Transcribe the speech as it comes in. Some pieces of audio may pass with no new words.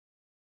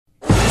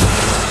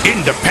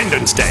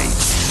Independence Day.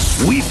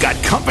 We've got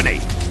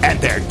company, and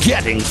they're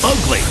getting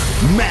ugly.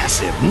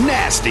 Massive,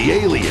 nasty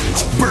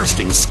aliens.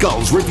 Bursting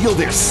skulls reveal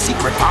their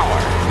secret power.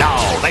 Now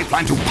they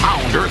plan to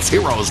pound Earth's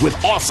heroes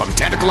with awesome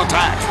tentacle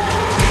attack.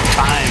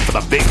 Time for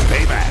the big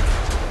payback.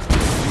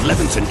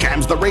 Levinson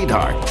cams the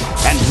radar,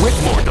 and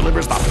Whitmore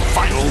delivers the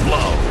final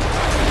blow.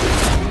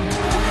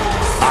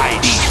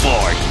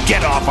 ID4,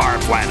 get off our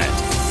planet.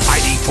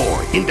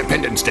 ID4,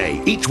 Independence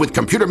Day, each with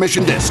computer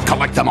mission disks.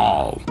 Collect them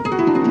all.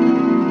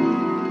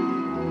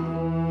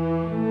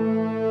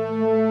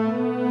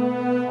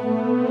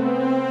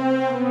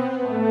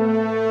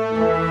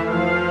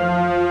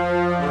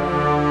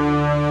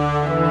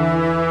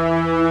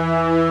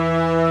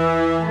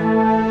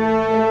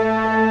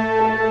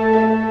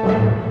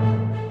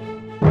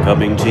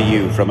 Coming to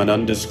you from an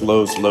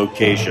undisclosed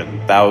location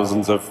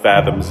thousands of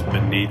fathoms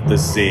beneath the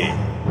sea,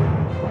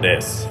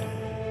 this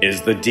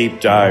is the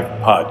Deep Dive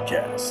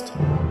Podcast.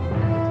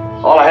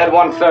 All ahead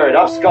 1/3,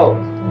 up scope.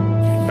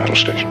 Battle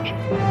stations.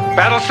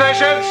 Battle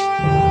stations!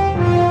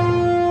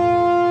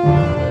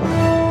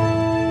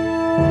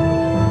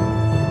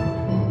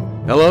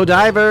 Hello,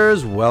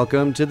 divers.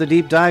 Welcome to the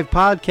Deep Dive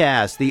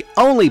Podcast, the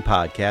only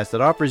podcast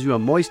that offers you a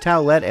moist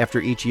towelette after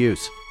each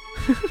use.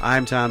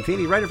 I'm Tom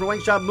Feeney, writer for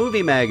Wink Shop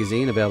Movie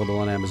Magazine, available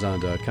on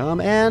Amazon.com.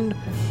 And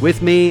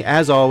with me,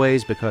 as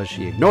always, because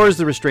she ignores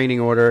the restraining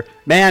order,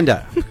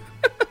 Manda.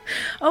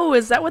 Oh,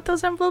 is that what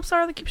those envelopes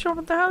are that keep showing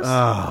up at the house?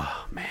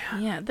 Oh,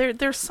 man. Yeah,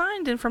 they're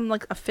signed in from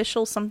like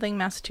official something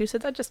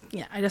Massachusetts.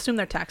 I assume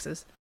they're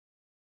taxes.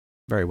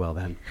 Very well,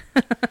 then.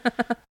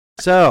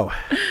 So,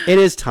 it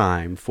is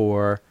time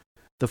for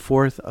the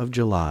 4th of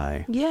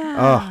July. Yeah.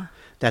 Oh,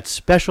 that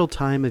special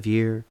time of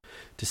year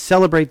to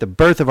celebrate the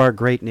birth of our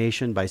great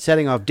nation by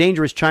setting off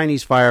dangerous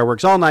Chinese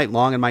fireworks all night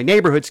long in my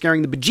neighborhood,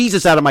 scaring the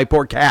bejesus out of my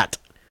poor cat.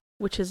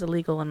 Which is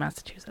illegal in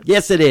Massachusetts.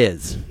 Yes, it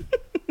is.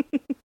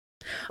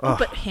 Oh,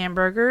 but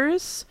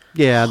hamburgers.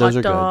 Yeah, those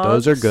are dogs, good.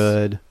 Those are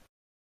good.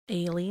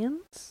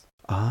 Aliens.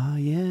 Ah,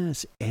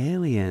 yes,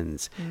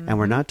 aliens. Mm-hmm. And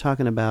we're not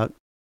talking about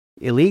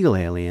illegal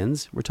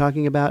aliens. We're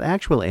talking about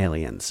actual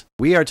aliens.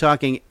 We are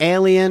talking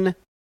alien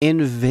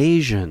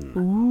invasion.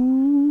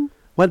 Ooh.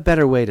 What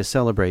better way to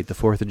celebrate the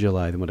 4th of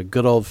July than with a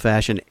good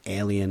old-fashioned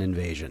alien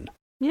invasion?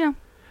 Yeah.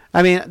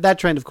 I mean, that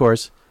trend, of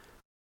course,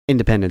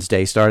 Independence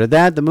Day started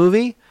that, the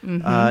movie,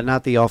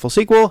 not the awful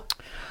sequel.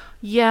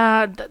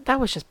 Yeah, that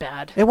was just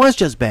bad. It was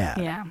just bad.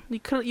 Yeah, you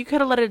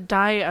could have let it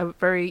die a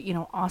very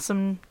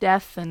awesome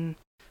death and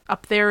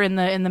up there in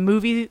the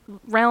movie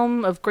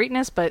realm of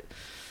greatness, but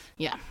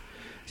yeah.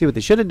 See, what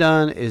they should have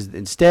done is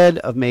instead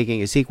of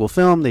making a sequel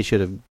film, they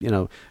should have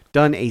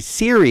done a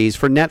series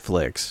for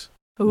Netflix.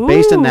 Ooh.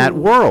 Based in that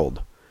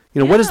world.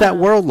 What is that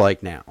world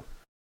like now?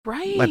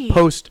 Right. Like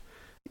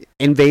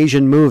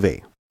post-invasion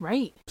movie.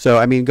 Right. So,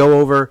 I mean, go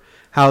over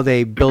how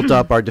they built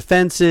up our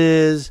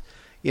defenses,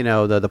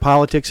 the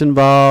politics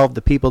involved,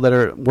 the people that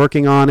are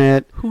working on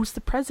it. Who's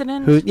the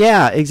president?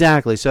 Yeah,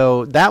 exactly.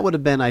 So that would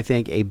have been, I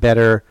think, a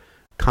better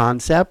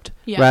concept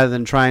rather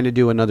than trying to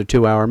do another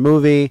 2-hour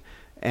movie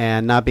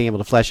and not being able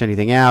to flesh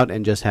anything out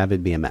and just have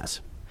it be a mess.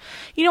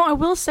 I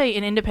will say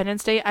in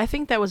Independence Day, I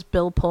think that was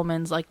Bill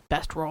Pullman's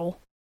best role.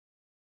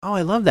 Oh,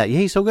 I love that. Yeah,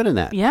 he's so good in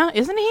that. Yeah,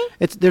 isn't he?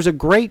 There's a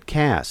great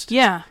cast.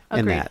 Yeah,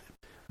 in agreed. that.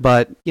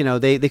 But,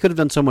 they could have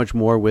done so much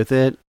more with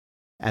it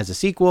as a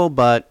sequel,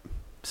 but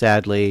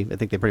sadly, I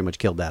think they pretty much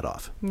killed that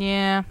off.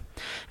 Yeah.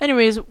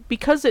 Anyways,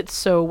 because it's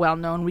so well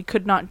known, we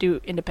could not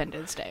do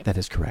Independence Day. That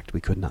is correct.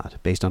 We could not,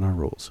 based on our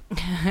rules.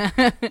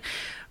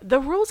 The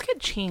rules get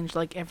changed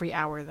every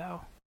hour,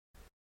 though.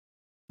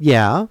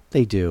 Yeah,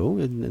 they do.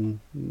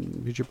 And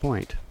here's your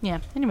point.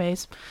 Yeah.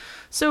 Anyways,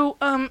 so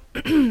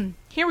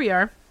here we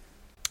are.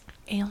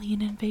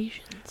 Alien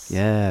invasions.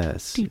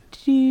 Yes.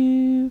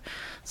 Doo-doo.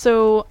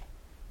 So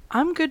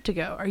I'm good to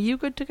go. Are you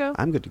good to go?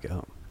 I'm good to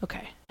go.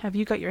 Okay. Have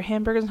you got your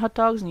hamburgers and hot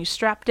dogs and you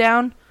strapped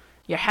down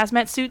your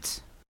hazmat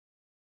suits?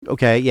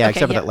 Okay, yeah,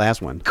 except for that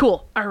last one.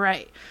 Cool. All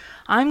right.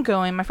 I'm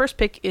going. My first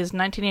pick is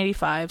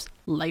 1985's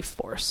Life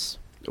Force.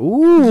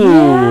 Ooh.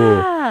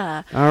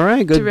 Yeah. All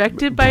right, good.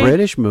 Directed by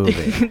British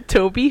movie.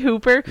 Toby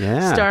Hooper.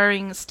 Yeah.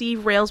 Starring Steve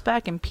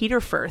Railsback and Peter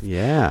Firth.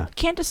 Yeah.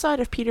 Can't decide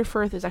if Peter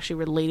Firth is actually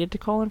related to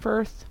Colin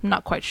Firth. I'm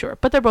not quite sure,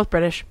 but they're both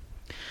British.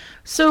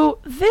 So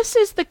this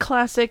is the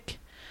classic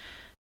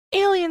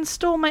alien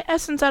stole my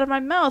essence out of my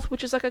mouth,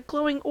 which is like a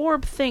glowing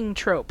orb thing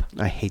trope.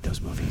 I hate those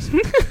movies.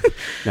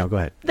 No, go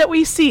ahead. That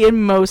we see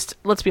in most,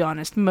 let's be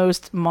honest,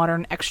 most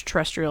modern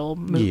extraterrestrial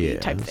movie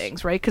type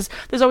things, right? Because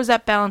there's always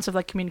that balance of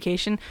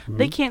communication. Mm-hmm.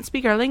 They can't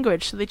speak our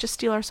language, so they just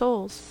steal our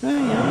souls.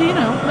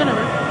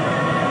 Whatever.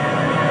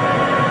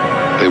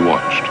 They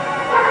watched.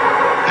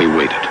 They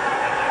waited.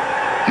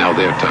 Now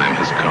their time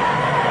has come.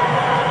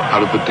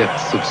 Out of the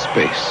depths of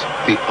space,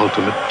 the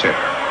ultimate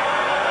terror.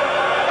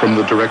 From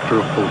the director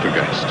of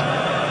Poltergeist.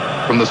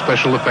 From the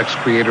special effects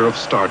creator of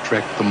Star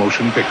Trek, the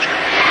motion picture.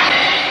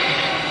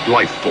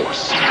 Life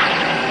Force.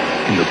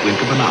 In the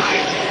blink of an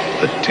eye,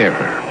 the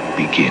terror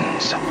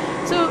begins.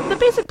 So the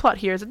basic plot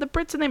here is that the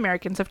Brits and the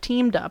Americans have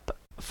teamed up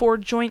for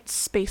joint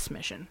space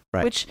mission,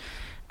 Right. which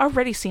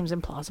already seems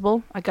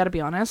implausible. I gotta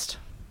be honest.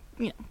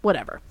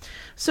 Whatever.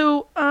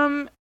 So,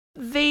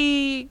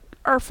 they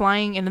are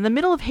flying, and in the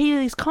middle of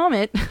Halley's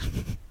Comet,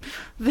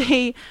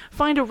 they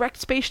find a wrecked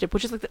spaceship,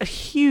 which is like a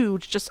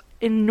huge, just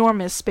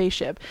enormous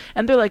spaceship.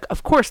 And they're like,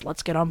 of course,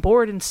 let's get on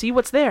board and see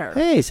what's there.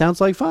 Hey, sounds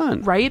like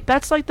fun. Right?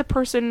 That's like the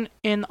person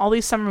in all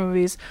these summer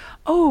movies.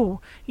 Oh,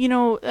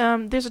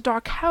 there's a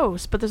dark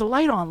house, but there's a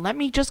light on. Let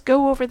me just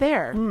go over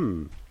there.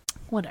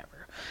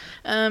 Whatever.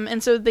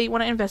 And so they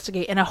want to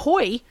investigate. And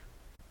ahoy,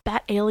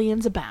 bat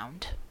aliens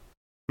abound.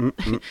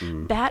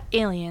 Bat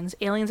aliens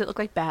that look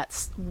like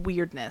bats,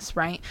 weirdness,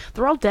 right?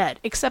 They're all dead,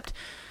 except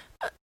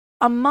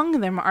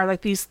among them are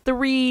like these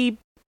 3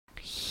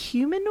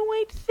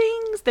 humanoid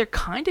things. They're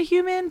kind of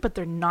human, but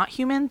they're not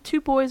human.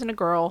 2 boys and a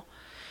girl.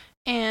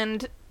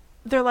 And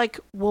they're like,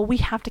 well, we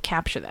have to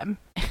capture them,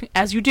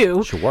 as you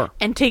do, Sure.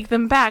 and take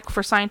them back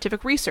for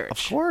scientific research.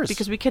 Of course.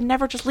 Because we can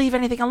never just leave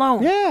anything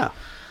alone. Yeah.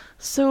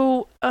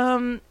 So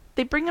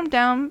they bring them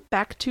down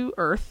back to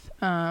Earth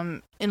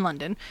in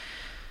London.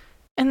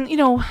 And,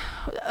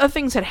 other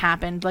things had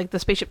happened, like the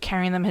spaceship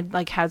carrying them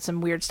had had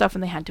some weird stuff,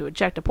 and they had to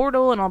eject a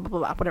portal and all blah, blah,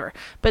 blah, whatever.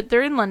 But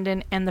they're in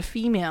London, and the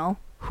female,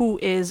 who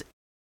is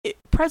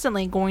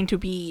presently going to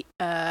be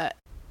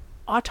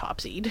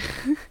autopsied,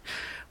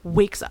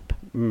 wakes up.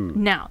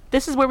 Now,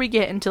 this is where we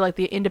get into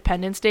the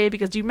Independence Day,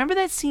 because do you remember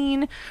that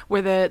scene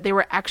where they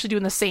were actually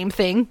doing the same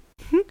thing?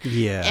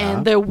 Yeah.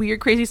 And the weird,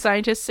 crazy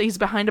scientist, he's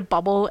behind a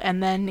bubble,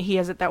 and then he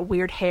has that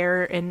weird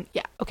hair, and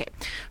yeah, okay.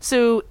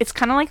 So it's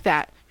kind of like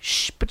that.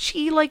 But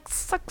she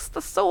sucks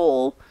the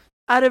soul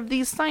out of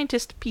these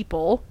scientist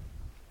people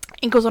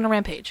and goes on a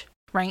rampage,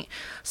 right?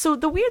 So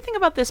the weird thing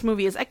about this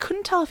movie is I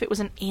couldn't tell if it was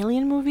an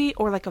alien movie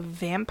or a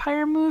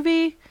vampire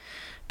movie,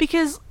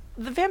 because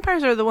the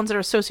vampires are the ones that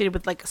are associated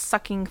with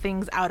sucking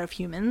things out of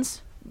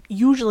humans,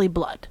 usually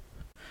blood.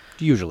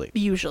 Usually.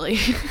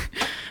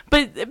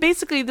 But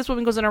basically this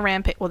woman goes on a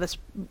rampage, well, this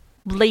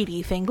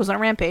lady thing goes on a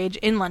rampage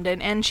in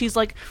London, and she's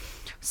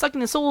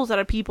sucking the souls out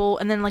of people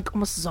and then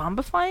almost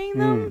zombifying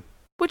them.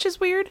 Which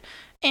is weird,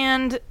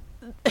 and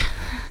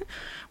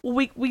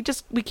we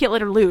can't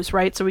let her loose,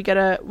 right? So we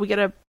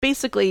gotta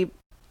basically,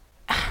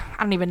 I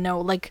don't even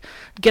know,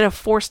 get a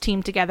force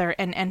team together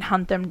and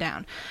hunt them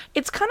down.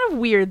 It's kind of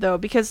weird though,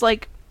 because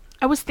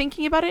I was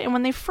thinking about it, and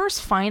when they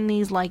first find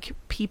these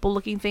people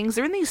looking things,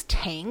 they're in these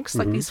tanks,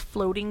 these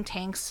floating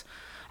tanks.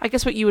 I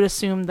guess what you would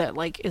assume that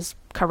is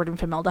covered in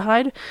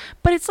formaldehyde,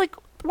 but it's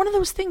one of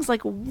those things.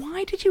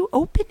 Why did you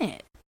open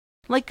it?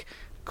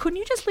 Couldn't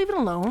you just leave it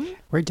alone?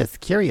 We're just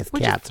curious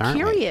cats,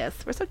 aren't we?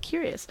 We're so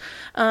curious.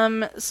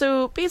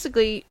 So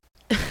basically,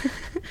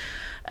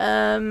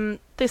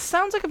 this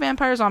sounds like a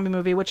vampire zombie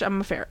movie, which I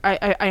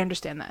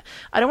understand that.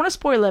 I don't want to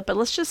spoil it, but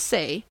let's just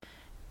say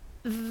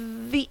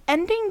the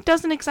ending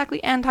doesn't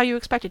exactly end how you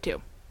expect it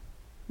to,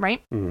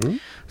 right? Mm-hmm.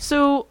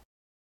 So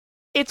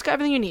it's got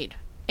everything you need.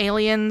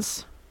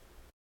 Aliens,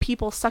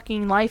 people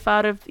sucking life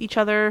out of each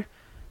other,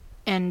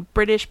 and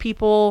British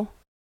people,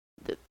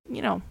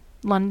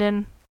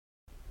 London.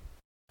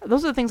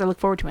 Those are the things I look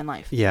forward to in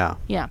life. Yeah.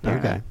 Yeah.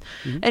 Okay.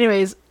 Mm-hmm.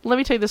 Anyways, let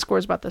me tell you the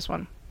scores about this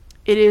one.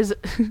 It is,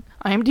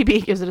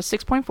 IMDb gives it a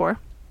 6.4.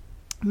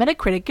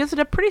 Metacritic gives it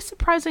a pretty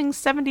surprising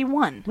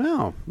 71.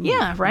 Wow.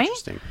 Yeah, right?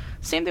 Interesting.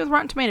 Same thing with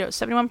Rotten Tomatoes,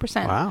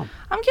 71%. Wow.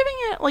 I'm giving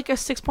it a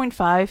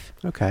 6.5.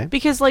 Okay.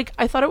 Because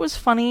I thought it was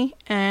funny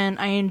and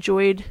I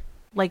enjoyed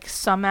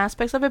some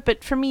aspects of it,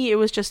 but for me it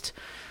was just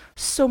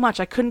so much.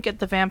 I couldn't get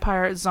the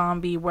vampire,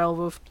 zombie,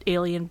 werewolf,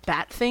 alien,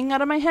 bat thing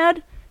out of my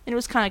head. And it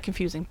was kind of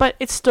confusing, but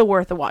it's still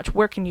worth a watch.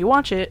 Where can you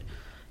watch it?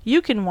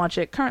 You can watch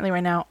it currently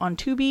right now on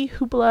Tubi,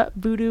 Hoopla,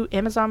 Vudu,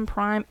 Amazon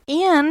Prime,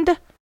 and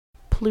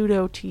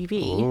Pluto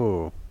TV.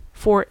 Ooh.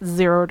 For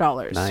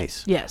 $0.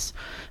 Nice. Yes.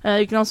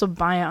 You can also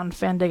buy it on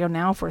Fandango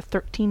now for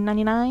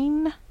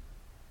 $13.99.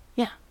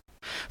 Yeah.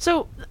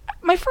 So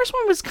my first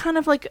one was kind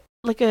of like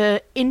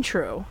a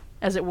intro,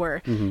 as it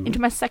were,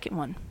 into my second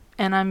one.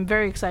 And I'm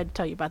very excited to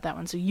tell you about that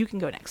one. So you can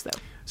go next, though.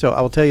 So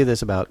I will tell you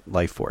this about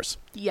Life Force.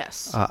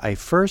 Yes. I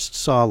first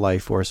saw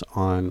Life Force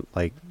on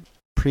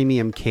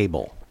premium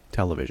cable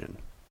television.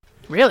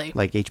 Really?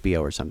 Like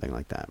HBO or something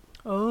like that.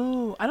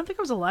 Oh, I don't think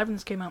I was alive when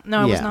this came out.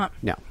 No, I was not.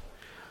 No.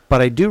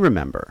 But I do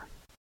remember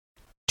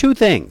 2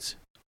 things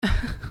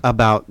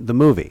about the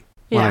movie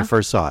when I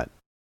first saw it.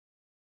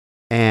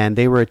 And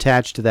they were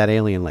attached to that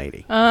alien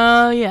lady.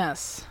 Oh,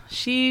 yes.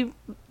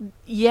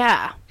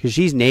 Yeah. Because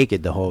she's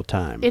naked the whole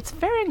time. It's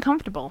very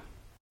uncomfortable.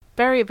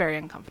 Very, very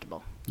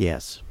uncomfortable.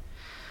 Yes.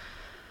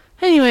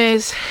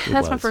 Anyways,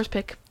 that's my first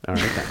pick. All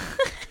right, then.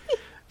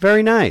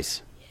 Very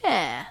nice.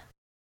 Yeah.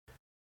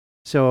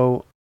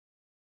 So,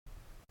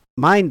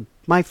 my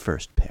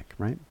first pick,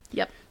 right?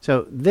 Yep.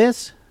 So,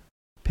 this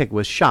pick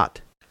was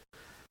shot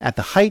at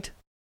the height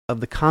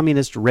of the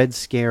communist Red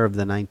Scare of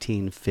the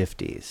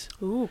 1950s.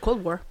 Ooh,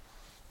 Cold War.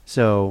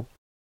 So,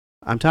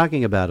 I'm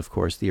talking about, of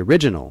course, the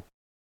original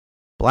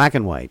black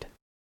and white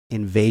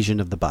Invasion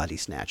of the Body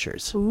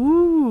Snatchers.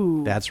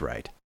 Ooh. That's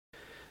right.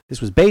 This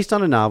was based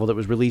on a novel that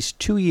was released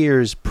 2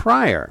 years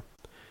prior,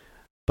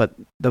 But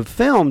the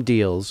film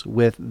deals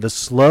with the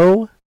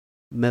slow,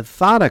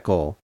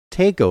 methodical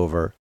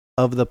takeover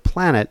of the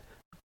planet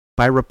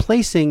by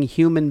replacing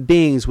human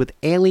beings with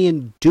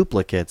alien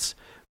duplicates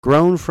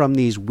grown from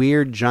these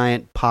weird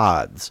giant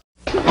pods.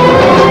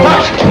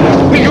 What?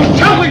 You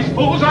tell these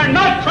fools I'm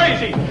not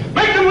crazy!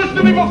 Make them listen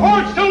to me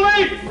before it's too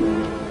late!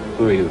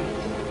 Who are you?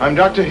 I'm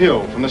Dr.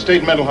 Hill from the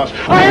State Mental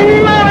Hospital.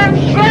 I'm not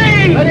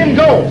insane! Let him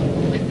go!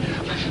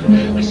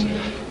 Listen.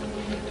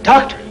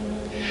 Doctor!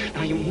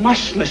 Now you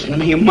must listen to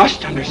me. You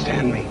must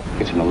understand me.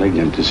 It's a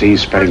malignant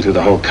disease spreading through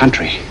the whole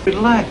country.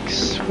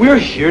 Relax. We're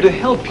here to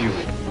help you.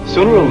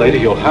 Sooner or later,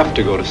 you'll have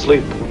to go to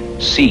sleep.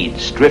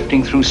 Seeds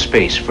drifting through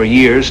space for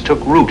years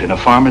took root in a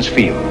farmer's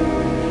field.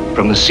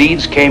 From the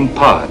seeds came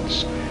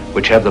pods,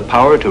 which have the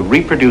power to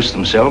reproduce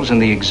themselves in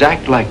the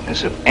exact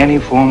likeness of any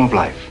form of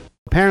life.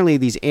 Apparently,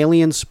 these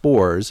alien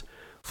spores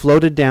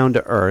floated down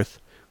to Earth,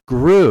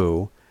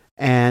 grew,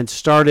 and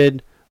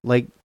started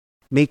like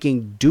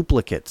making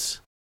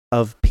duplicates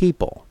of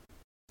people,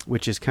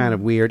 which is kind of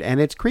weird, and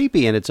it's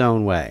creepy in its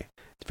own way.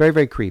 It's very,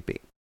 very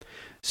creepy.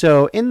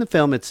 So in the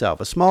film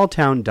itself, a small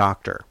town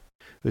doctor,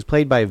 who's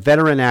played by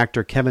veteran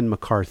actor Kevin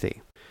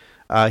McCarthy,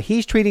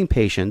 he's treating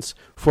patients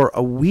for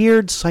a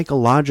weird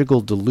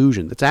psychological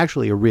delusion that's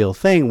actually a real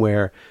thing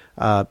where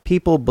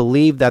people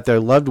believe that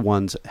their loved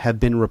ones have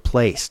been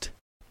replaced.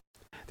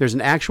 There's an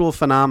actual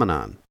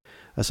phenomenon,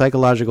 a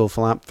psychological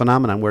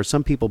phenomenon where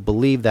some people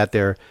believe that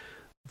their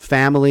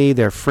family,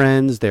 their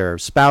friends, their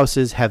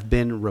spouses have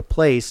been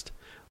replaced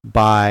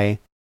by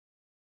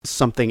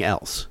something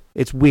else.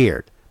 It's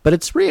weird, but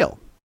it's real.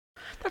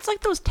 That's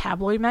like those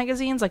tabloid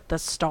magazines, like The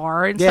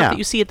Star and Yeah. stuff that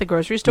you see at the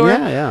grocery store.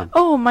 Yeah, yeah.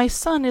 Oh, my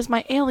son is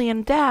my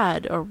alien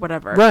dad, or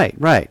whatever. Right,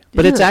 right.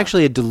 But it's Ugh.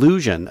 actually a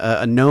delusion,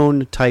 a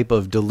known type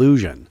of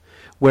delusion,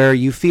 where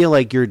you feel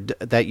like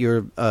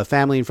your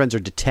family and friends are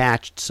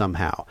detached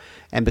somehow.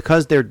 And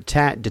because they're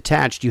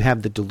detached, you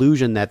have the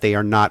delusion that they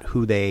are not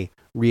who they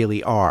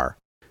really are,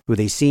 who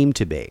they seem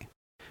to be,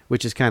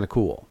 which is kind of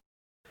cool.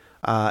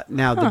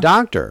 Now, the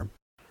doctor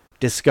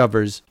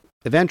discovers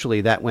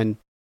eventually that when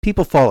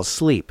people fall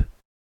asleep,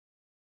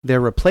 their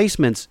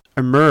replacements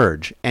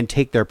emerge and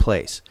take their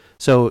place.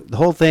 So the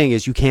whole thing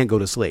is you can't go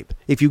to sleep.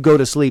 If you go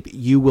to sleep,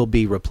 you will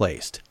be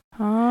replaced,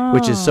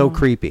 which is so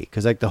creepy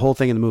because like the whole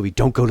thing in the movie,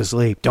 don't go to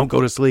sleep, don't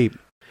go to sleep,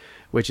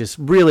 which is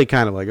really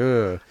kind of like,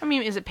 ugh. I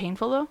mean, is it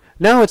painful, though?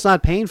 No, it's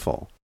not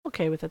painful.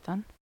 Okay with it,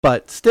 then.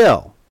 But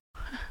still,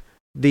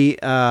 the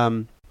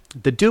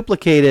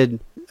duplicated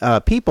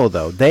people,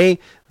 though,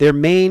 their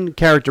main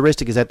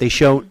characteristic is that they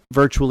show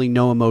virtually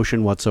no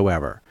emotion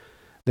whatsoever.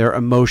 They're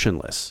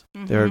emotionless.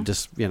 Mm-hmm. They're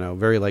just,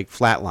 very like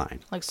flatline.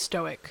 Like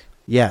stoic.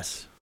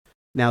 Yes.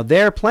 Now,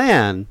 their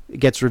plan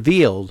gets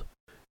revealed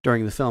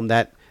during the film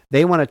that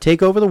they want to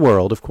take over the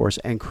world, of course,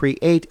 and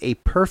create a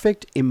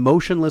perfect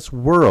emotionless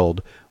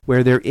world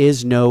where there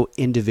is no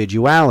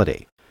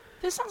individuality.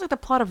 This sounds like the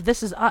plot of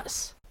This Is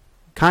Us.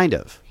 Kind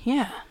of.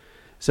 Yeah.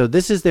 So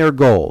this is their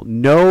goal.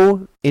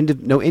 No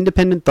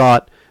independent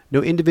thought,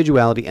 no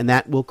individuality, and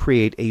that will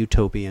create a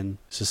utopian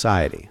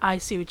society. I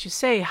see what you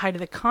say. Hi to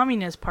the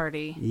Communist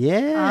Party.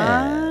 Yes.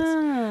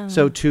 Ah.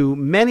 So to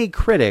many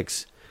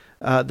critics,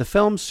 the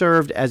film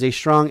served as a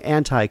strong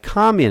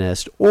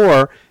anti-communist,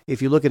 or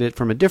if you look at it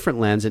from a different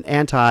lens, an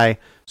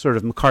anti-sort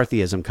of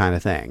McCarthyism kind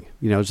of thing.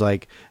 It's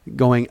like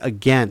going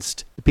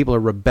against, people are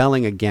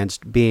rebelling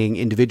against being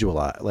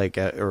individualized,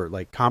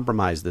 or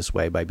compromised this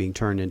way by being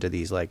turned into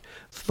these like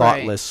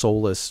thoughtless,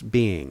 soulless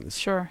beings.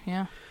 Sure,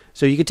 yeah.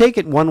 So you could take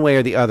it one way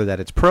or the other, that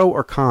it's pro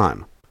or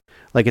con.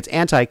 Like it's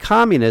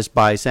anti-communist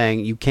by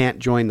saying you can't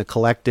join the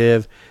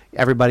collective,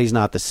 everybody's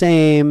not the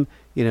same,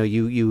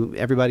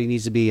 everybody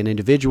needs to be an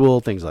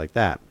individual, things like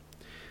that.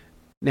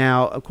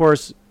 Now, of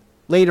course,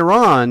 later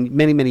on,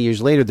 many, many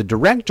years later, the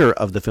director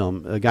of the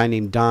film, a guy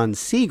named Don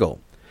Siegel,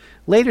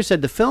 later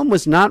said the film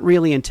was not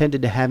really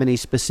intended to have any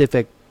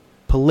specific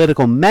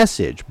political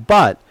message,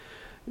 but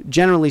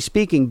generally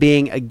speaking,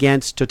 being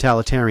against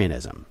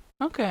totalitarianism.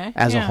 Okay.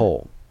 As a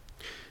whole.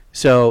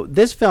 So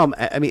this film,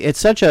 I mean, it's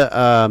such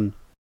a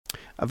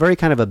very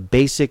kind of a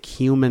basic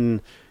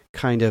human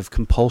kind of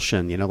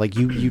compulsion. Like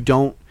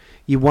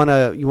you want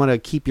to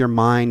keep your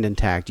mind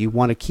intact. You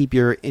want to keep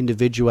your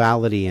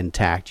individuality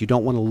intact. You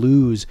don't want to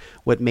lose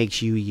what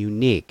makes you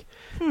unique.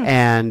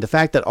 And the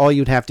fact that all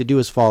you'd have to do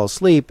is fall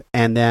asleep,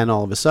 and then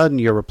all of a sudden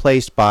you're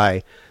replaced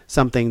by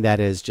something that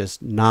is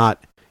just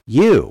not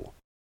you,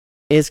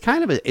 is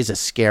kind of a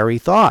scary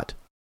thought.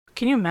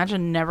 Can you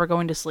imagine never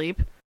going to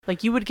sleep?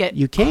 Like you would get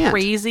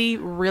crazy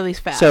really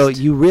fast. So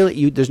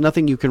there's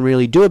nothing you can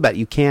really do about it.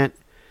 You can't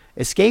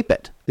escape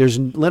it. There's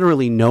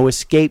literally no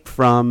escape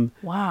from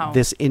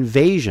this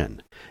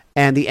invasion.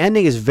 And the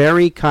ending is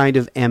very kind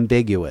of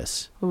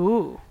ambiguous.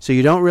 Ooh. So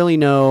you don't really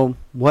know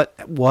what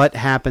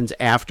happens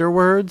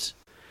afterwards.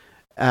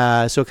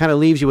 So it kind of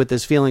leaves you with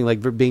this feeling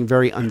like being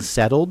very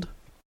unsettled.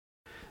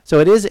 So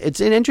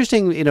it's an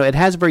interesting, it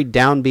has a very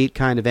downbeat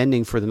kind of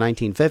ending for the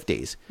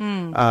 1950s.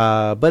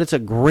 But it's a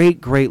great,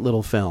 great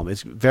little film.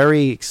 It's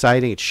very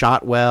exciting. It's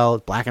shot well,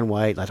 black and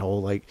white, that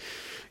whole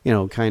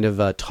kind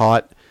of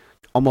taut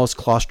almost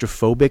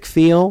claustrophobic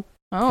feel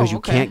because you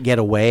can't get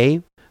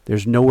away.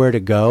 There's nowhere to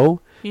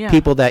go. Yeah.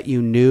 People that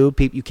you knew,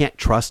 you can't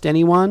trust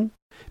anyone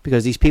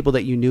because these people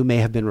that you knew may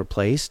have been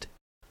replaced.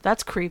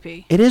 That's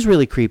creepy. It is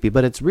really creepy,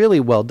 but it's really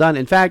well done.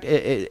 In fact,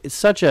 it's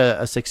such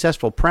a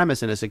successful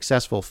premise and a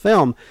successful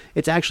film.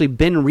 It's actually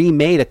been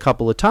remade a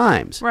couple of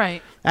times.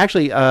 Right.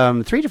 Actually,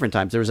 3 different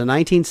times. There was a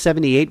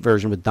 1978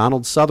 version with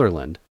Donald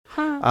Sutherland,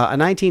 a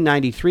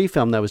 1993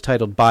 film that was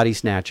titled Body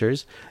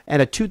Snatchers,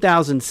 and a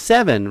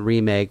 2007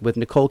 remake with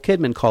Nicole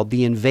Kidman called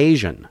The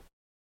Invasion.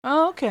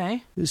 Oh,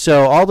 okay.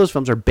 So all those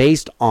films are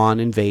based on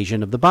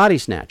Invasion of the Body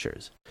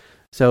Snatchers.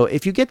 So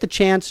if you get the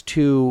chance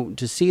to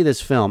see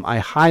this film, I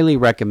highly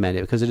recommend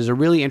it because it is a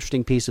really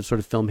interesting piece of sort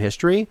of film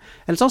history,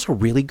 and it's also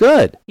really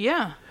good.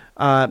 Yeah.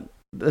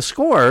 The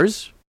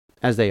scores,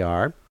 as they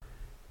are,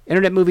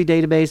 Internet Movie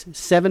Database,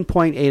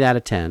 7.8 out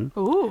of 10.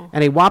 Ooh.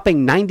 And a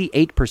whopping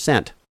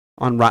 98%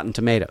 on Rotten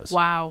Tomatoes.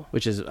 Wow.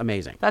 Which is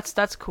amazing.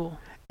 That's cool.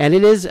 And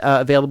it is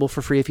available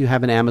for free if you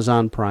have an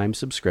Amazon Prime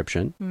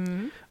subscription.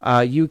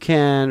 Mm-hmm. You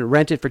can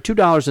rent it for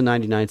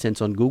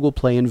 $2.99 on Google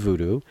Play and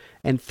Vudu,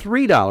 and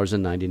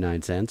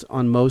 $3.99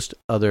 on most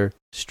other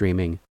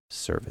streaming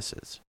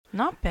services.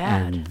 Not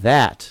bad. And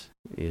that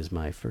is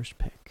my first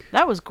pick.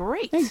 That was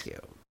great. Thank you.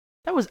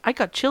 I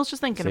got chills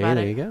just thinking about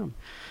it. There you go.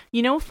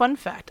 You know, fun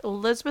fact,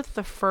 Elizabeth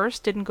I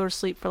didn't go to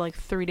sleep for like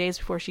 3 days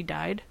before she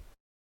died.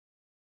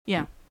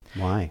 Yeah.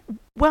 Why?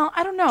 Well,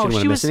 I don't know. She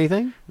didn't miss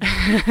anything?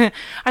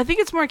 I think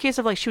it's more a case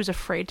of like she was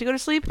afraid to go to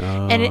sleep.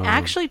 And it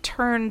actually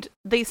turned,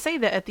 they say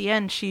that at the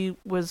end she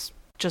was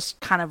just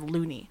kind of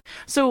loony.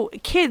 So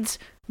kids,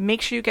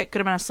 make sure you get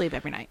good amount of sleep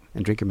every night.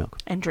 And drink your milk.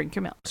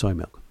 Soy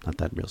milk, not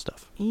that real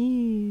stuff.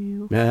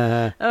 Ew.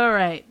 All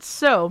right.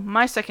 So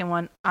my second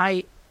one,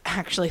 I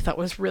actually thought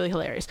was really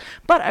hilarious.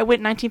 But I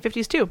went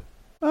 1950s too.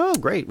 Oh,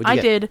 great. I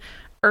did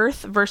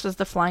Earth versus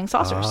the Flying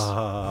Saucers.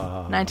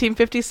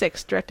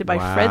 1956, directed by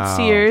Fred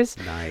Sears.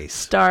 Nice.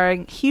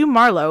 Starring Hugh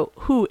Marlowe,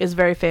 who is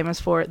very famous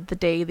for The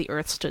Day the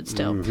Earth Stood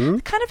Still. Mm-hmm.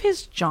 Kind of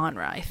his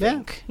genre, I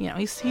think. Yeah. You know,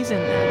 he's in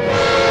there.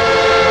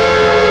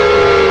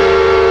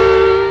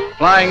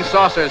 Flying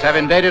saucers have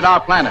invaded our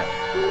planet.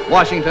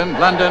 Washington,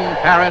 London,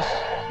 Paris,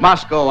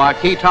 Moscow are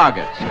key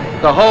targets.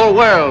 The whole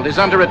world is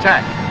under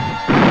attack.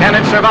 Can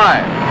it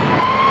survive?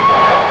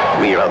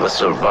 We are the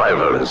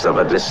survivors of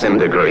a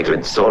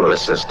disintegrated solar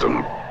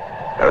system.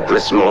 At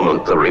this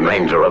moment, the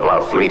remainder of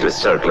our fleet is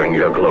circling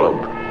your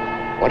globe.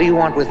 What do you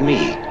want with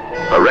me?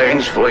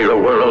 Arrange for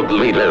your world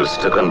leaders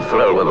to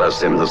confer with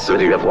us in the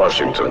city of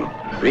Washington.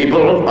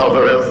 People of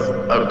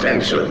Earth,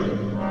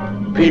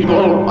 attention.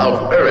 People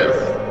of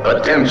Earth,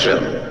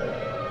 attention.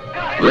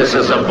 This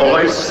is a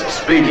voice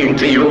speaking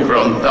to you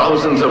from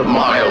thousands of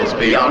miles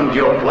beyond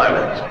your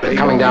planet. They're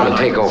coming down to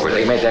take over.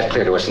 They made that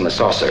clear to us in the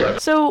saucer.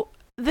 So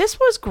this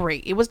was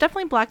great. It was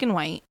definitely black and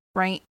white,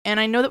 right? And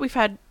I know that we've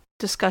had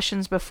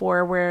discussions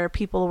before where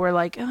people were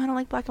like, oh, I don't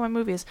like black and white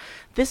movies.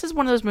 This is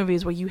one of those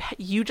movies where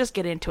you just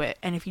get into it,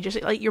 and if you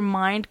just let your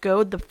mind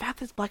go, the fact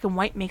that it's black and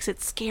white makes it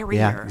scarier.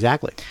 Yeah,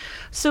 exactly.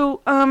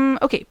 So,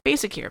 okay,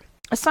 basic here.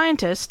 A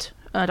scientist,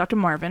 Dr.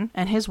 Marvin,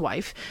 and his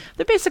wife,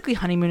 they're basically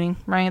honeymooning,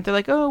 right? They're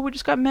like, oh, we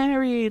just got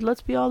married,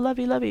 let's be all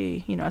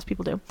lovey-lovey, you know, as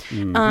people do.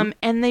 Mm-hmm.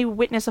 And they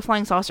witness a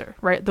flying saucer,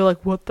 right? They're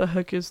like, what the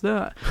heck is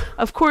that?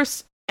 Of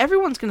course,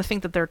 everyone's going to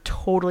think that they're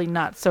totally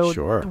nuts.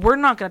 So we're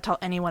not going to tell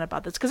anyone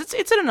about this because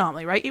it's an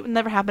anomaly, right? It would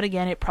never happen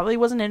again. It probably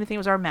wasn't anything. It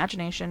was our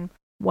imagination,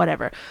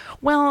 whatever.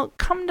 Well,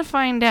 come to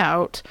find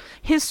out,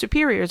 his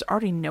superiors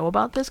already know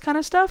about this kind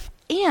of stuff,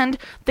 and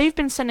they've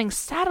been sending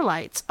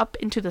satellites up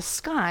into the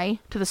sky,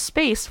 to the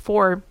space,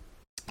 for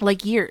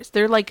like years.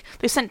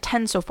 They sent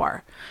 10 so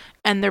far,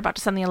 and they're about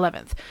to send the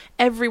 11th.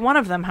 Every one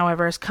of them,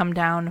 however, has come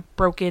down,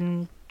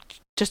 broken,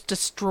 just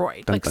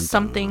destroyed.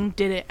 Something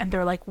did it, and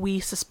they're like,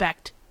 we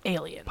suspect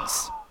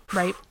aliens,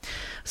 right?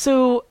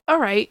 So, all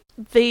right,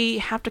 they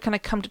have to kind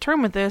of come to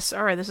terms with this.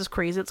 All right, this is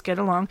crazy. Let's get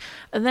along.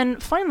 And then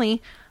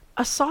finally,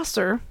 a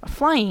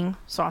flying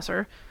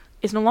saucer,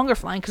 is no longer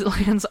flying because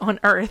it lands on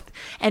Earth.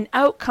 And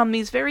out come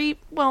these very,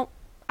 well,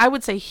 I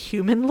would say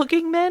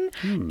human-looking men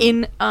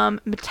in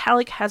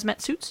metallic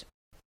hazmat suits.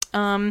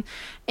 And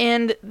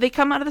they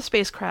come out of the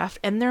spacecraft,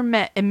 and they're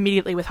met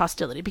immediately with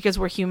hostility because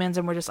we're humans,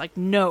 and we're just like,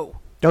 no.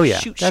 Oh yeah,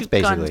 shoot, that's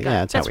basically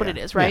guns. That's what it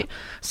is, right? Yeah.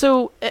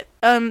 So,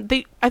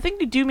 I think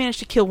they do manage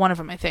to kill one of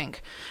them, I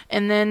think,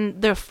 and then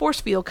the force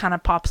field kind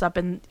of pops up,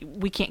 and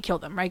we can't kill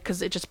them, right?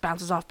 Because it just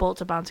bounces off.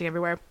 Bullets are bouncing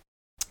everywhere,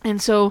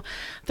 and so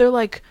they're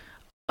like,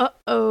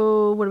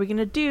 "Uh-oh, what are we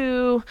gonna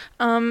do?"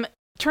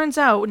 Turns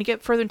out, when you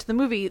get further into the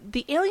movie,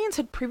 the aliens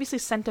had previously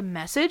sent a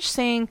message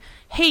saying,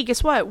 "Hey,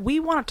 guess what? We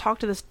want to talk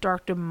to this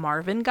Dr.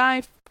 Marvin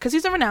guy because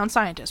he's a renowned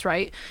scientist,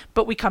 right?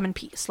 But we come in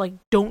peace. Like,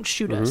 don't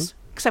shoot us."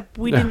 Except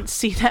we didn't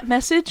see that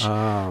message.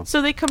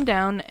 So they come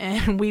down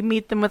and we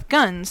meet them with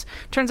guns.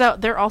 Turns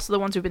out they're also the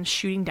ones who've been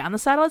shooting down the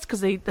satellites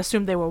because they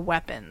assumed they were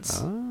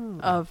weapons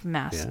of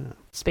mass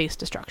space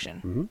destruction.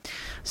 Mm-hmm.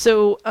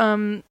 So,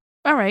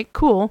 all right,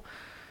 cool.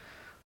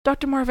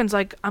 Dr. Marvin's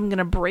like, I'm going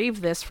to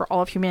brave this for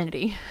all of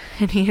humanity.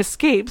 And he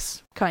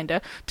escapes,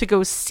 kinda, to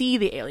go see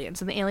the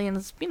aliens. And the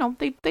aliens,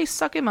 they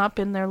suck him up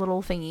in their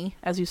little thingy,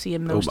 as you see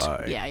in most...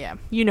 bye. Yeah.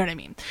 You know what I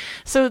mean.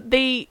 So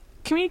they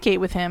communicate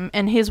with him,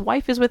 and his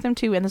wife is with him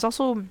too. And there's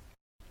also,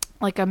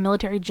 like, a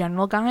military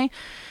general guy.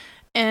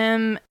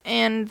 And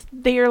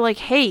they are like,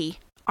 hey,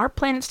 our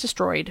planet's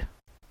destroyed,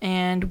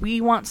 and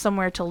we want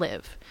somewhere to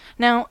live.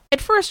 Now, at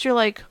first you're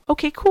like,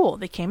 okay, cool.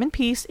 They came in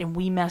peace, and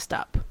we messed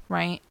up,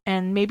 right?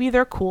 And maybe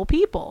they're cool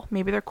people.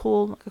 Maybe they're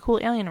cool, like a cool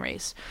alien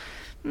race.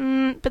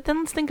 But then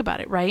let's think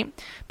about it, right?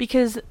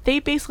 Because they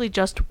basically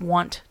just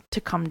want to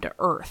come to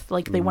Earth.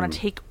 Like, they want to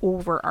take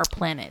over our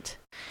planet.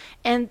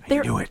 And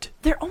they're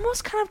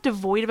almost kind of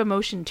devoid of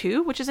emotion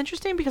too, which is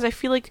interesting because I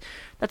feel like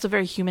that's a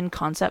very human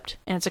concept,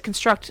 and it's a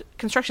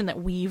construction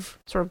that we've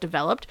sort of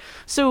developed.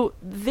 So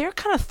they're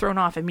kind of thrown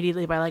off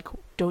immediately by like,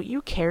 don't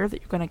you care that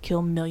you're going to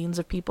kill millions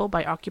of people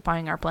by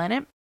occupying our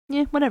planet?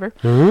 Yeah, whatever.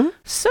 Mm-hmm.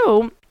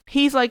 So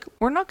he's like,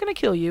 we're not going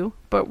to kill you,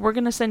 but we're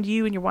going to send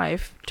you and your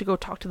wife to go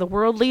talk to the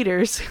world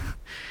leaders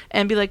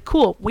and be like,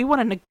 cool, we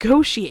want to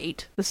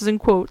negotiate, this is in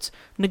quotes,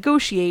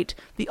 negotiate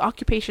the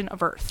occupation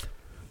of Earth.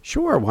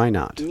 Sure, why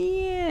not?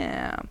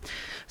 Yeah.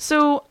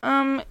 So,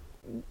 we're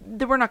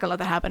not going to let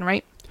that happen,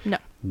 right? No.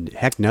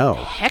 Heck no.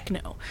 Heck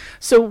no.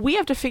 So we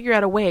have to figure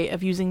out a way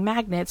of using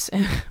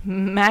magnetism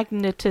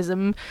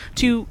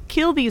to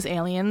kill these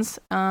aliens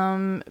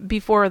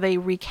before they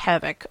wreak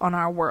havoc on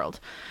our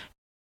world.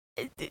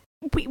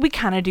 We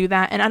kind of do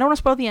that, and I don't want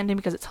to spoil the ending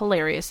because it's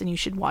hilarious and you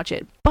should watch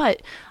it.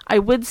 But I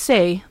would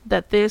say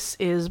that this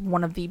is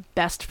one of the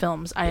best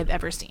films I have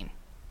ever seen.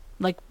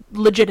 Like,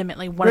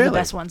 legitimately, one of the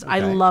best ones. Okay. I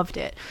loved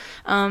it.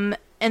 And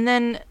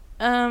then,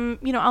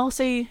 I'll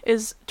say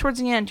is, towards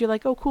the end, you're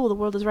like, oh, cool, the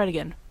world is right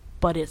again.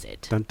 But is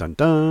it? Dun, dun,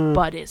 dun.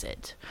 But is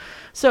it?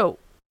 So,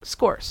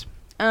 scores.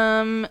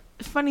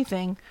 Funny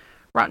thing,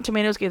 Rotten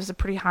Tomatoes gave us a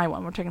pretty high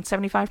one. We're talking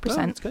 75%. Oh,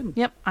 that's good.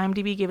 Yep.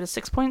 IMDb gave it a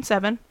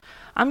 6.7.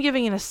 I'm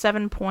giving it a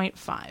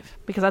 7.5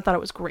 because I thought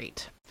it was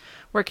great.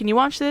 Where can you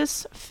watch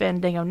this?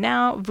 Fandango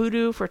Now,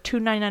 Vudu for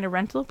 $2.99 a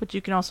rental, but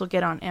you can also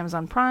get on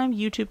Amazon Prime,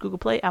 YouTube, Google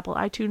Play, Apple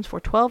iTunes for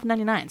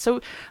 $12.99.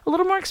 So a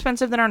little more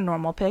expensive than our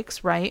normal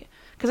picks, right?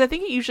 Because I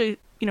think it usually,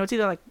 it's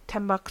either like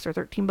 $10 or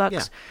 $13,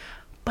 yeah.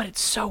 But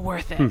it's so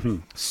worth it. Mm-hmm.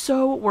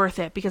 So worth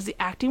it because the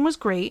acting was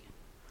great,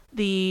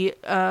 the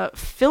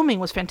filming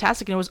was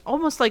fantastic, and it was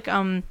almost like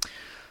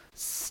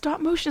stop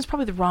motion is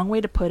probably the wrong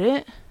way to put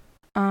it,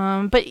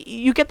 but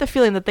you get the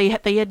feeling that they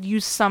had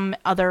used some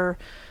other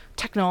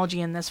technology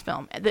in this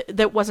film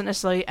that wasn't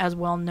necessarily as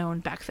well known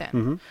back then.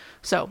 Mm-hmm.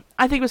 So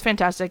I think it was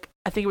fantastic.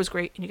 I think it was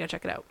great, and you gotta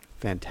check it out.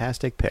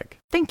 Fantastic pick.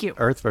 Thank you.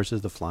 Earth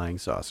versus the Flying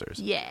Saucers.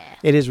 Yeah.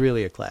 It is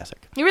really a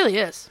classic. It really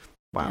is.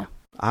 Wow. Yeah.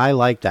 I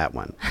like that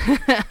one.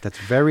 That's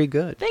very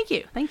good. Thank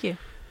you. Thank you.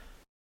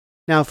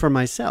 Now, for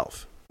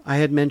myself, I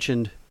had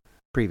mentioned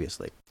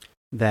previously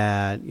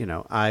that,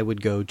 I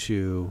would go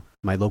to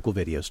my local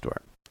video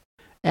store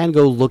and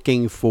go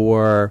looking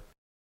for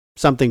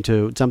something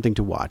to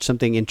watch,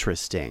 something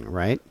interesting,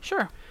 right?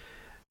 Sure.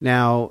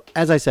 Now,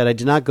 as I said, I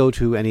did not go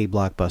to any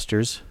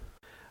Blockbusters,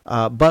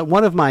 but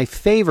one of my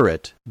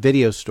favorite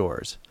video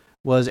stores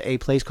was a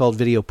place called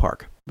Video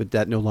Park, but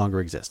that no longer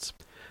exists,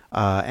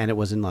 and it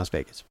was in Las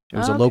Vegas. It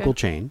was a local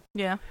chain.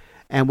 Yeah.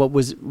 And what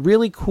was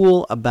really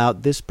cool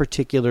about this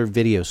particular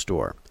video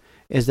store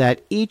is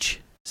that each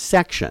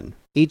section,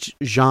 each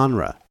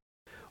genre,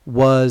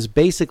 was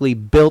basically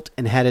built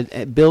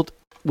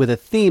with a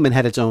theme and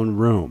had its own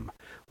room.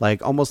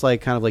 Almost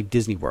like kind of like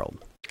Disney World.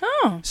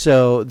 Oh.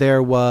 So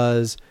there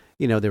was,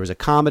 there was a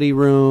comedy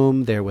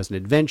room, there was an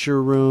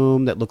adventure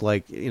room that looked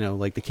like,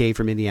 like the cave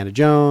from Indiana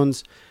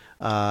Jones.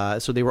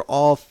 So they were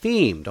all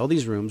themed. All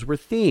these rooms were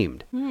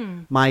themed.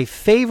 My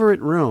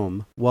favorite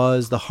room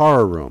was the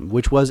horror room,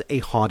 which was a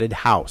haunted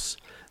house.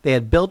 They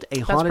had built a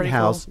haunted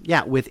house,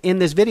 within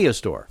this video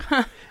store.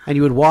 And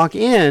you would walk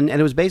in, and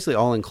it was basically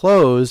all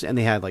enclosed, and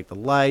they had like the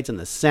lights and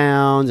the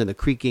sounds and the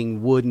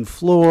creaking wooden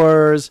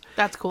floors.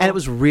 That's cool. And it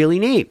was really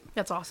neat.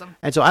 That's awesome.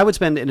 And so I would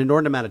spend an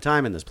inordinate amount of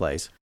time in this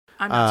place.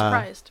 I'm not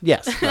surprised.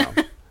 Yes, well,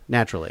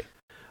 naturally.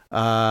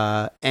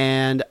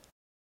 And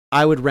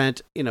I would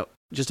rent,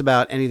 just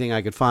about anything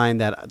I could find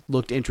that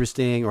looked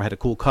interesting or had a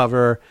cool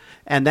cover.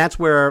 And that's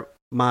where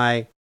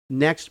my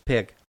next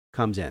pick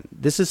comes in.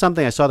 This is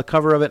something I saw the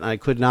cover of it, and I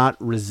could not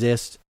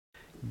resist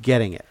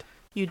getting it.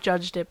 You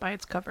judged it by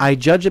its cover. I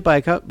judged it by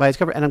its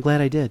cover, and I'm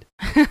glad I did.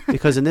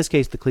 Because in this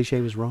case, the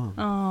cliche was wrong.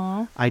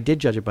 Aww. I did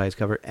judge it by its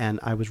cover, and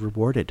I was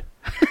rewarded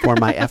for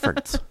my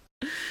efforts.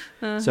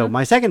 Uh-huh. So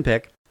my second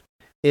pick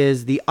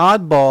is the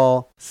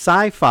oddball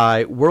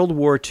sci-fi World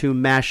War II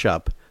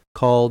mashup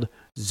called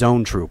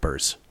Zone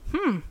Troopers.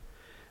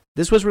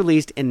 This was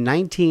released in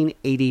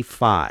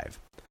 1985.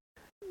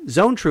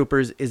 Zone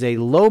Troopers is a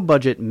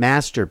low-budget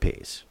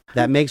masterpiece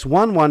that makes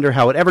one wonder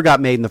how it ever got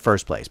made in the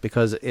first place,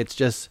 because it's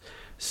just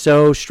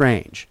so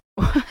strange.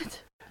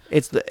 What?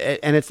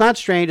 And it's not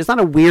strange. It's not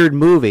a weird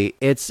movie.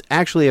 It's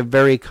actually a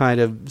very kind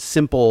of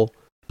simple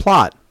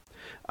plot.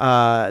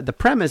 The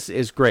premise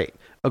is great.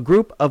 A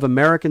group of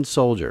American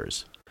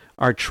soldiers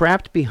are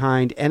trapped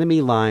behind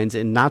enemy lines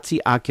in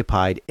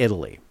Nazi-occupied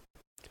Italy.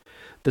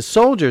 The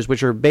soldiers,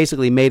 which are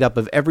basically made up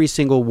of every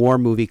single war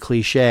movie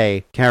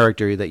cliche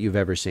character that you've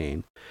ever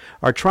seen,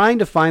 are trying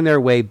to find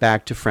their way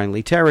back to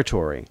friendly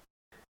territory.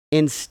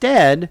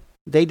 Instead,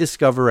 they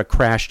discover a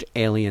crashed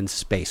alien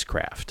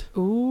spacecraft.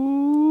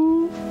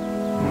 Ooh.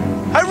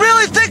 I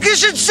really think you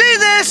should see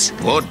this!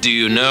 What do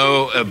you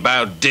know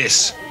about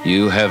this?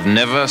 You have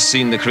never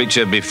seen the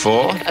creature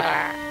before?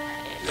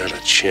 Not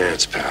a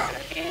chance, pal.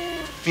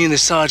 Me and the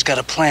Sarge got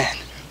a plan.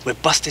 We're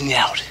busting you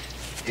out.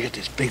 You got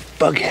this big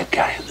bughead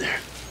guy in there.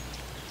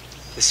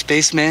 The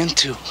spaceman,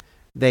 too.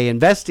 They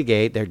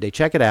investigate, they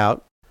check it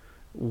out.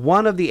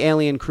 One of the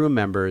alien crew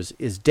members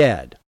is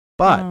dead,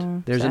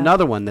 but there's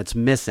another one that's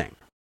missing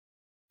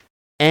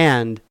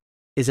and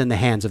is in the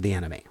hands of the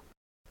enemy.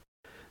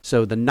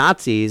 So the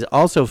Nazis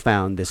also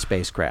found this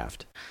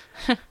spacecraft,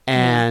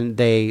 and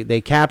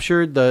they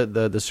captured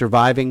the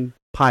surviving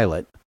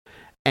pilot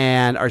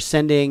and are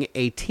sending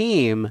a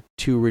team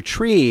to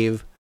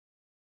retrieve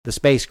the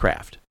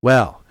spacecraft.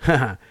 Well,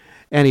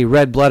 any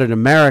red-blooded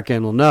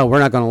American will know we're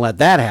not going to let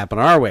that happen,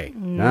 are we?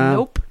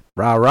 Nope.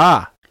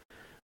 Rah-rah.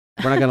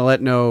 We're not going to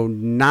let no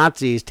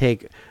Nazis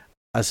take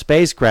a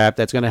spacecraft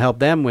that's going to help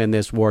them win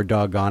this war,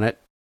 doggone it.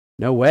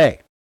 No way.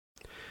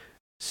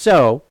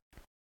 So,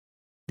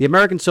 the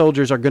American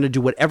soldiers are going to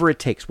do whatever it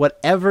takes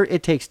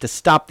to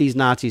stop these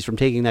Nazis from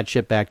taking that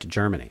ship back to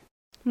Germany.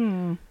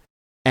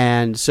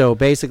 And so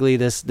basically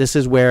this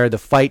is where the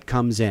fight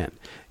comes in.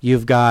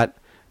 You've got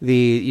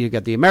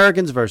the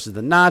Americans versus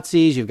the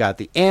Nazis. You've got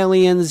the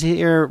aliens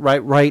here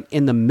right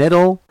in the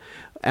middle.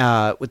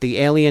 With the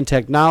alien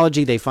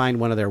technology, they find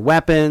one of their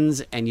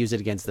weapons and use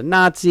it against the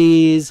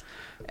Nazis.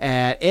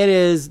 And it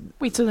is...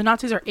 Wait, so the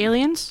Nazis are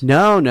aliens?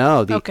 No.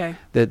 Okay.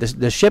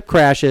 The ship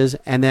crashes,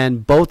 and then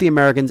both the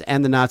Americans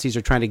and the Nazis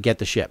are trying to get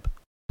the ship.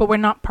 But we're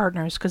not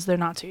partners because they're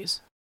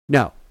Nazis.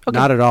 No,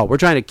 not at all. We're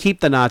trying to keep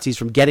the Nazis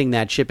from getting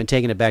that ship and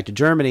taking it back to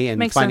Germany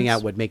and finding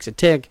out what makes it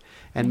tick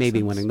and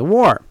maybe winning the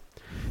war.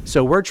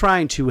 So we're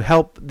trying to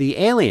help the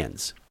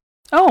aliens.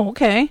 Oh,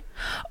 okay.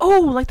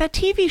 Oh, like that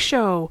TV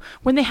show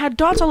when they had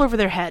dots all over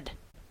their head.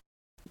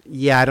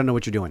 Yeah, I don't know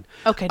what you're doing.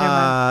 Okay, never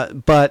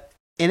mind. But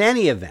in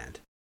any event,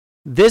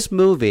 this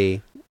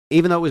movie,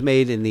 even though it was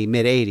made in the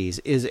mid-'80s,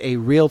 is a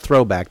real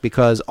throwback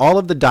because all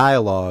of the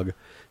dialogue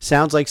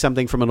sounds like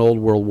something from an old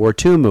World War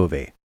II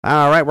movie.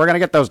 All right, we're going to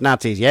get those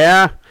Nazis,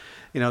 yeah?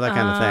 That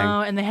kind of thing.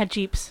 Oh, and they had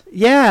Jeeps.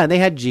 Yeah, they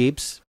had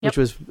Jeeps, which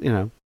was,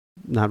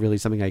 not really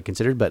something I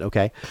considered, but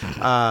okay.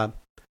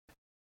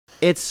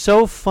 It's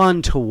so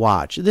fun to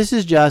watch. This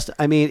is just,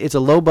 it's a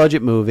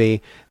low-budget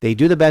movie. They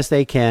do the best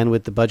they can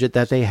with the budget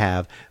that they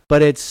have,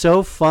 but it's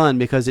so fun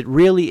because it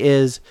really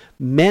is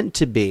meant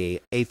to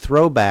be a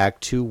throwback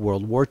to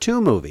World War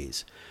II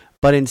movies.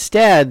 But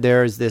instead,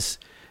 there's this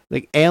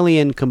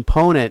alien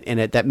component in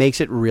it that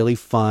makes it really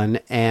fun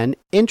and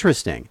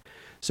interesting.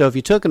 So if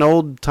you took an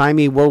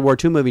old-timey World War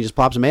II movie and just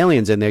plopped some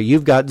aliens in there,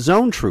 you've got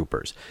Zone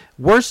Troopers.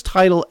 Worst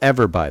title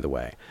ever, by the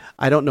way.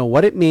 I don't know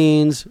what it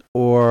means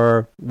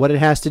or what it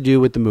has to do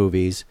with the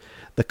movies.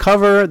 The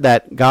cover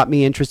that got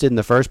me interested in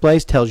the first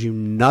place tells you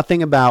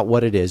nothing about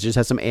what it is. It just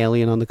has some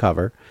alien on the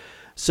cover.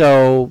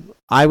 So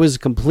I was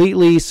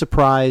completely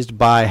surprised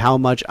by how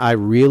much I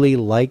really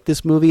liked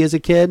this movie as a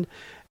kid.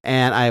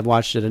 And I have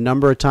watched it a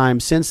number of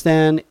times since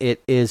then.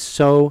 It is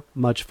so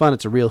much fun.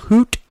 It's a real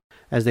hoot,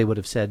 as they would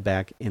have said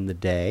back in the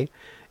day.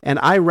 And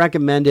I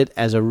recommend it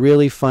as a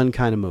really fun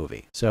kind of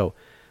movie. So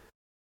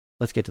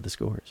let's get to the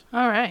scores.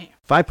 All right.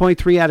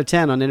 5.3 out of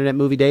 10 on Internet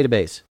Movie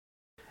Database.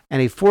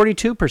 And a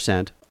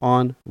 42%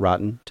 on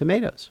Rotten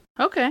Tomatoes.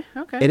 Okay.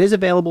 It is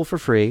available for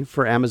free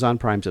for Amazon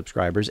Prime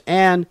subscribers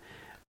and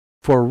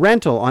for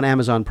rental on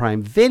Amazon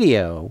Prime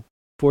Video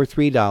for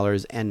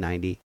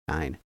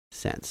 $3.99.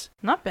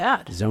 Not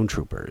bad. Zone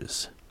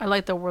Troopers. I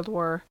like the World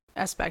War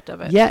aspect of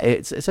it. Yeah,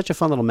 it's such a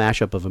fun little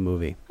mashup of a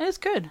movie. It is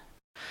good.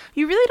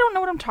 You really don't know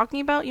what I'm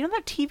talking about? You know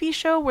that TV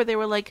show where they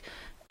were like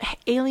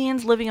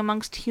aliens living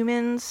amongst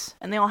humans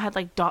and they all had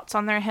like dots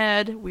on their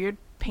head, weird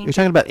paint? You're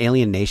talking about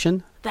Alien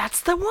Nation?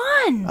 That's the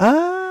one.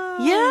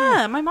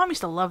 Yeah, my mom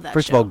used to love that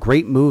First of all,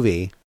 great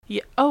movie.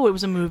 Yeah. Oh, it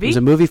was a movie? It was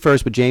a movie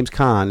first with James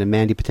Caan and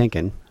Mandy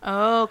Patinkin.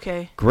 Oh,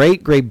 okay.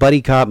 Great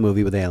buddy cop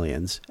movie with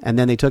aliens. And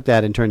then they took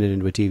that and turned it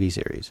into a TV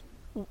series.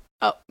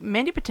 Oh,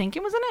 Mandy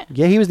Patinkin was in it?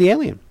 Yeah, he was the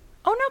alien.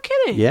 Oh, no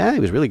kidding. Yeah, he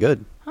was really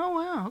good. Oh,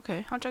 wow.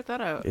 Okay, I'll check that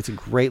out. It's a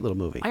great little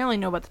movie. I only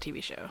know about the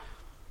TV show.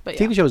 But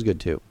The TV show was good,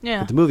 too.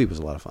 Yeah. But the movie was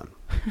a lot of fun.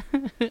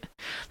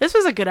 This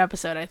was a good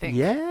episode, I think.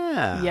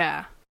 Yeah.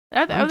 Yeah.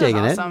 I'm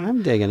digging it.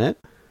 I'm digging it.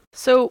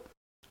 So,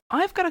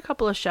 I've got a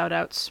couple of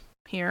shout-outs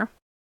here.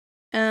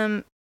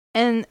 And,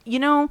 I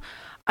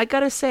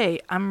gotta say,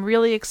 I'm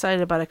really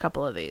excited about a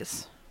couple of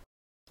these.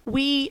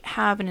 We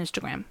have an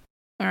Instagram,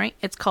 all right?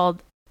 It's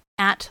called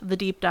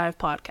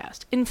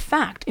 @TheDeepDivePodcast. In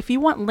fact, if you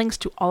want links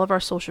to all of our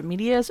social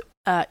medias,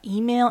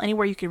 email,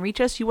 anywhere you can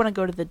reach us, you want to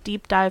go to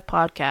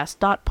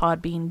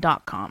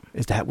thedeepdivepodcast.podbean.com.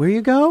 Is that where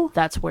you go?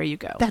 That's where you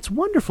go. That's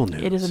wonderful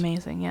news. It is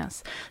amazing,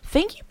 yes.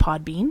 Thank you,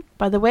 Podbean,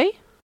 by the way.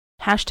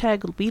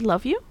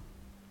 #WeLoveYou.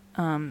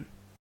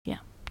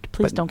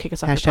 Please don't kick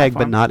us off your hashtag,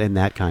 platform. but not in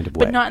that kind of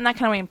way. But not in that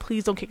kind of way, and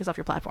please don't kick us off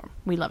your platform.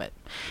 We love it.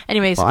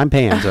 Anyways. Well, I'm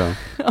paying, so.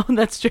 Oh,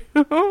 that's true.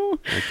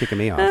 They're kicking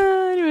me off.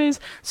 Anyways,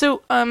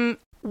 so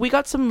we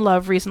got some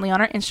love recently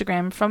on our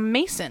Instagram from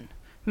Mason.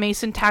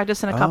 Mason tagged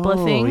us in a couple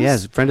of things. Oh,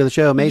 yes. Friend of the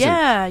show, Mason.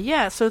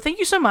 Yeah. So thank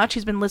you so much.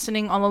 He's been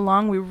listening all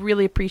along. We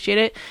really appreciate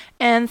it.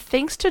 And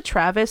thanks to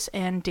Travis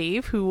and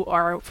Dave, who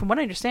are, from what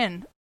I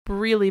understand,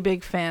 really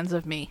big fans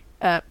of me.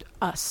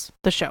 Us,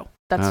 the show.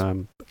 That's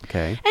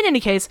okay. In any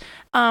case,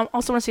 also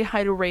want to say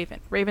hi to Raven.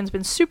 Raven's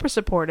been super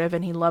supportive,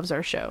 and he loves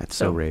our show. It's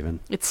so Raven.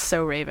 It's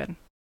so Raven.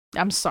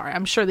 I'm sorry.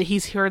 I'm sure that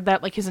he's heard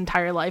that like his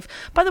entire life.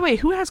 By the way,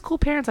 who has cool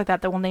parents like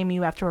that will name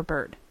you after a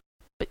bird?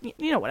 But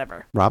you know,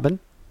 whatever. Robin?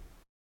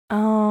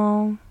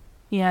 Oh,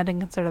 yeah, I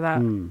didn't consider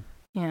that.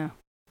 Yeah,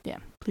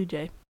 Blue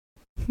Jay.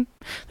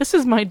 This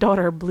is my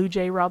daughter, Blue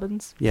Jay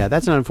Robbins. Yeah,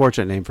 that's an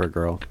unfortunate name for a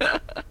girl.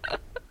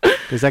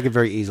 Because that could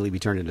very easily be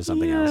turned into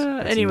something else.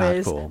 That's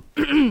anyways. Not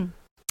cool.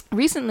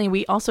 Recently,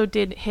 we also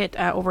did hit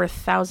over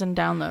 1,000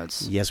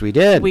 downloads. Yes, we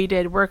did. We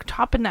did. We're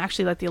topping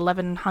actually like the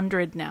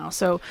 1,100 now.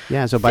 So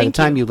yeah, so by the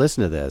time you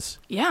listen to this,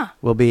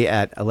 we'll be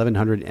at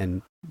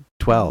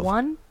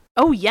 1,112.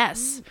 Oh,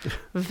 yes.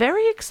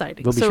 Very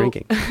exciting. We'll be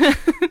shrinking.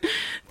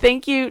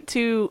 Thank you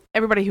to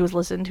everybody who has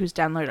listened, who's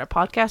downloaded our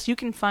podcast. You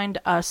can find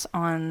us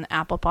on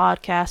Apple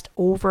Podcast,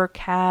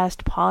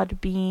 Overcast,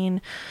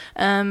 Podbean.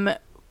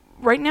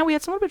 Right now we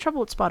had some little bit of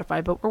trouble with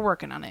Spotify, but we're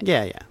working on it.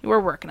 Yeah. We're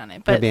working on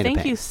it. But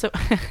thank you so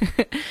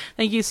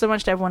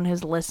much to everyone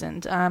who's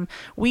listened.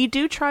 We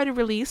do try to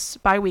release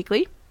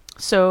bi-weekly.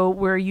 So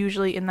we're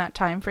usually in that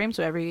time frame.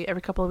 So every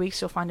couple of weeks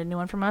you'll find a new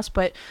one from us.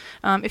 But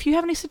if you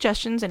have any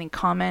suggestions, any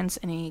comments,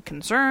 any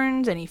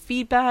concerns, any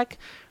feedback,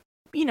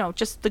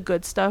 just the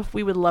good stuff,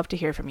 we would love to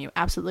hear from you.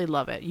 Absolutely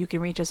love it. You can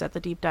reach us at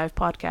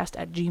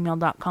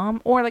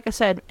thedeepdivepodcast@gmail.com, or like I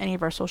said, any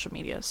of our social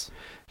medias.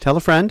 Tell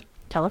a friend.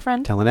 Tell a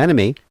friend. Tell an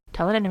enemy.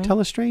 Tell an enemy. Tell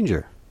a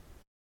stranger.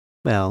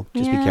 Well,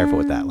 just be careful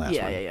with that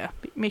last one. Yeah.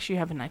 Make sure you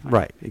have a knife on.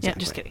 Right, Yeah, exactly.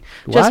 just kidding.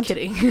 What? Just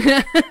kidding.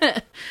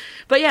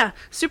 But yeah,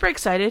 super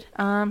excited.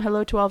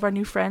 Hello to all of our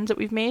new friends that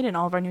we've made and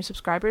all of our new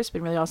subscribers. It's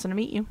been really awesome to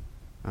meet you.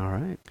 All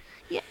right.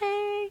 Yay.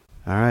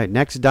 All right,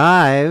 next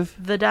dive.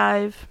 The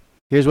dive.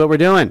 Here's what we're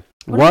doing.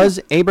 Was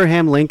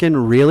Abraham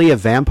Lincoln really a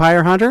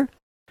vampire hunter?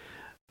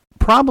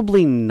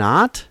 Probably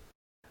not,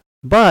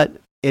 but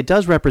it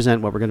does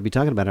represent what we're going to be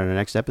talking about in our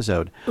next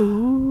episode.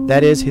 Ooh.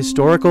 That is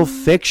historical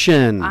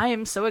fiction. I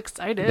am so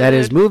excited. That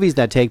is movies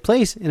that take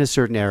place in a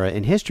certain era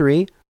in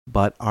history,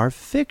 but are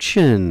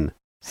fiction.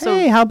 So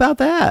hey, how about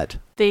that?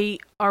 They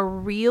are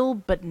real,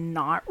 but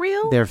not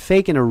real? They're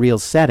fake in a real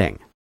setting.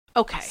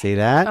 Okay. See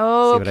that?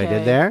 Okay. See what I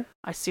did there?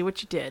 I see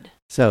what you did.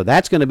 So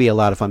that's going to be a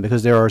lot of fun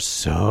because there are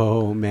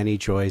so many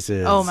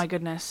choices. Oh my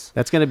goodness.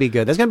 That's going to be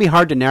good. That's going to be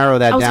hard to narrow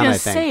that down, I think. I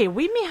was going to say,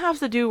 we may have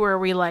to do where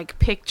we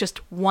pick just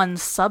one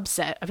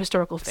subset of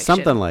historical fiction.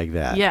 Something like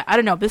that. Yeah, I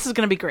don't know. This is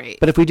going to be great.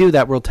 But if we do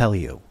that, we'll tell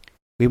you.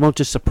 We won't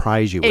just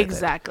surprise you with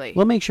Exactly. it.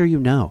 We'll make sure you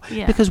know.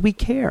 Yeah. Because we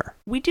care.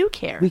 We do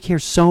care. We care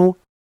so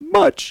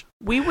much.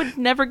 We would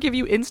never give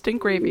you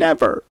instant gravy.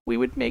 Never. We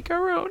would make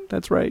our own.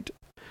 That's right.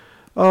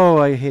 Oh,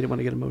 I hate it when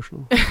I get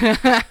emotional.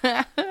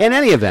 In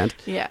any event,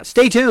 yes.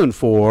 Stay tuned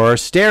for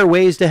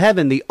Stairways to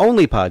Heaven, the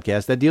only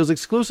podcast that deals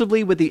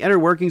exclusively with the inner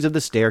workings of the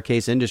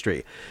staircase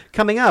industry.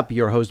 Coming up,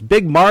 your host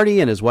Big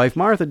Marty and his wife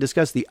Martha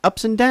discuss the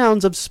ups and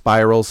downs of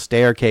spiral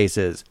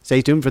staircases.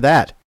 Stay tuned for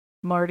that.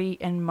 Marty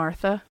and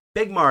Martha.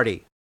 Big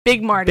Marty.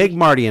 Big Marty. Big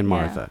Marty and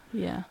Martha.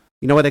 Yeah.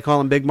 You know why they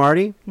call him Big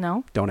Marty?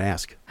 No. Don't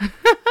ask.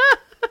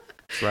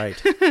 That's right.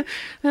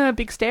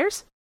 Big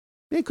stairs?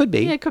 It could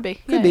be. Yeah, it could be.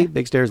 Could be.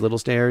 Big stairs, little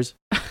stairs.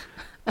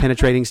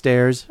 Penetrating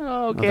stairs.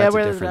 Oh, okay. That's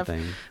a different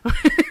thing.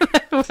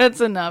 That's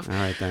enough. All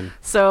right, then.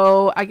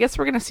 So I guess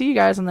we're going to see you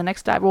guys on the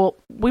next dive. Well,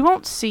 we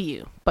won't see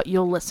you, but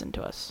you'll listen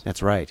to us.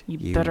 That's right.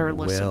 You better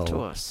listen to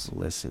us.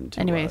 Listen to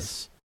Anyways,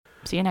 us.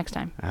 see you next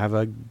time. Have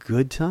a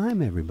good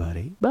time,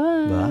 everybody.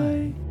 Bye.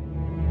 Bye.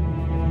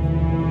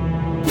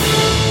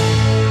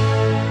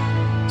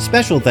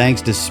 Special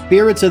thanks to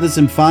Spirits of the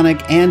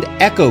Symphonic and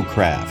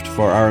Echocraft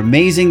for our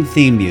amazing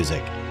theme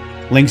music.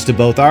 Links to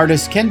both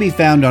artists can be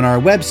found on our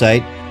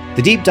website,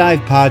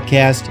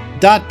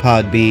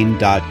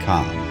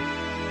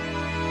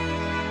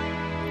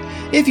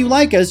 thedeepdivepodcast.podbean.com. If you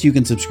like us, you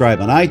can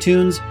subscribe on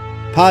iTunes,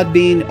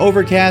 Podbean,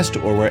 Overcast,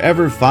 or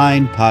wherever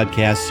fine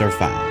podcasts are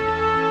found.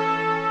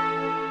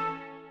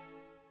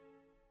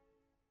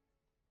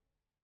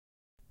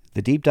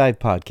 The Deep Dive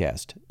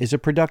Podcast is a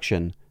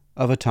production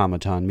of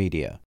Automaton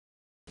Media.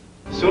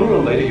 Sooner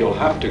or later, you'll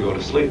have to go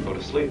to sleep.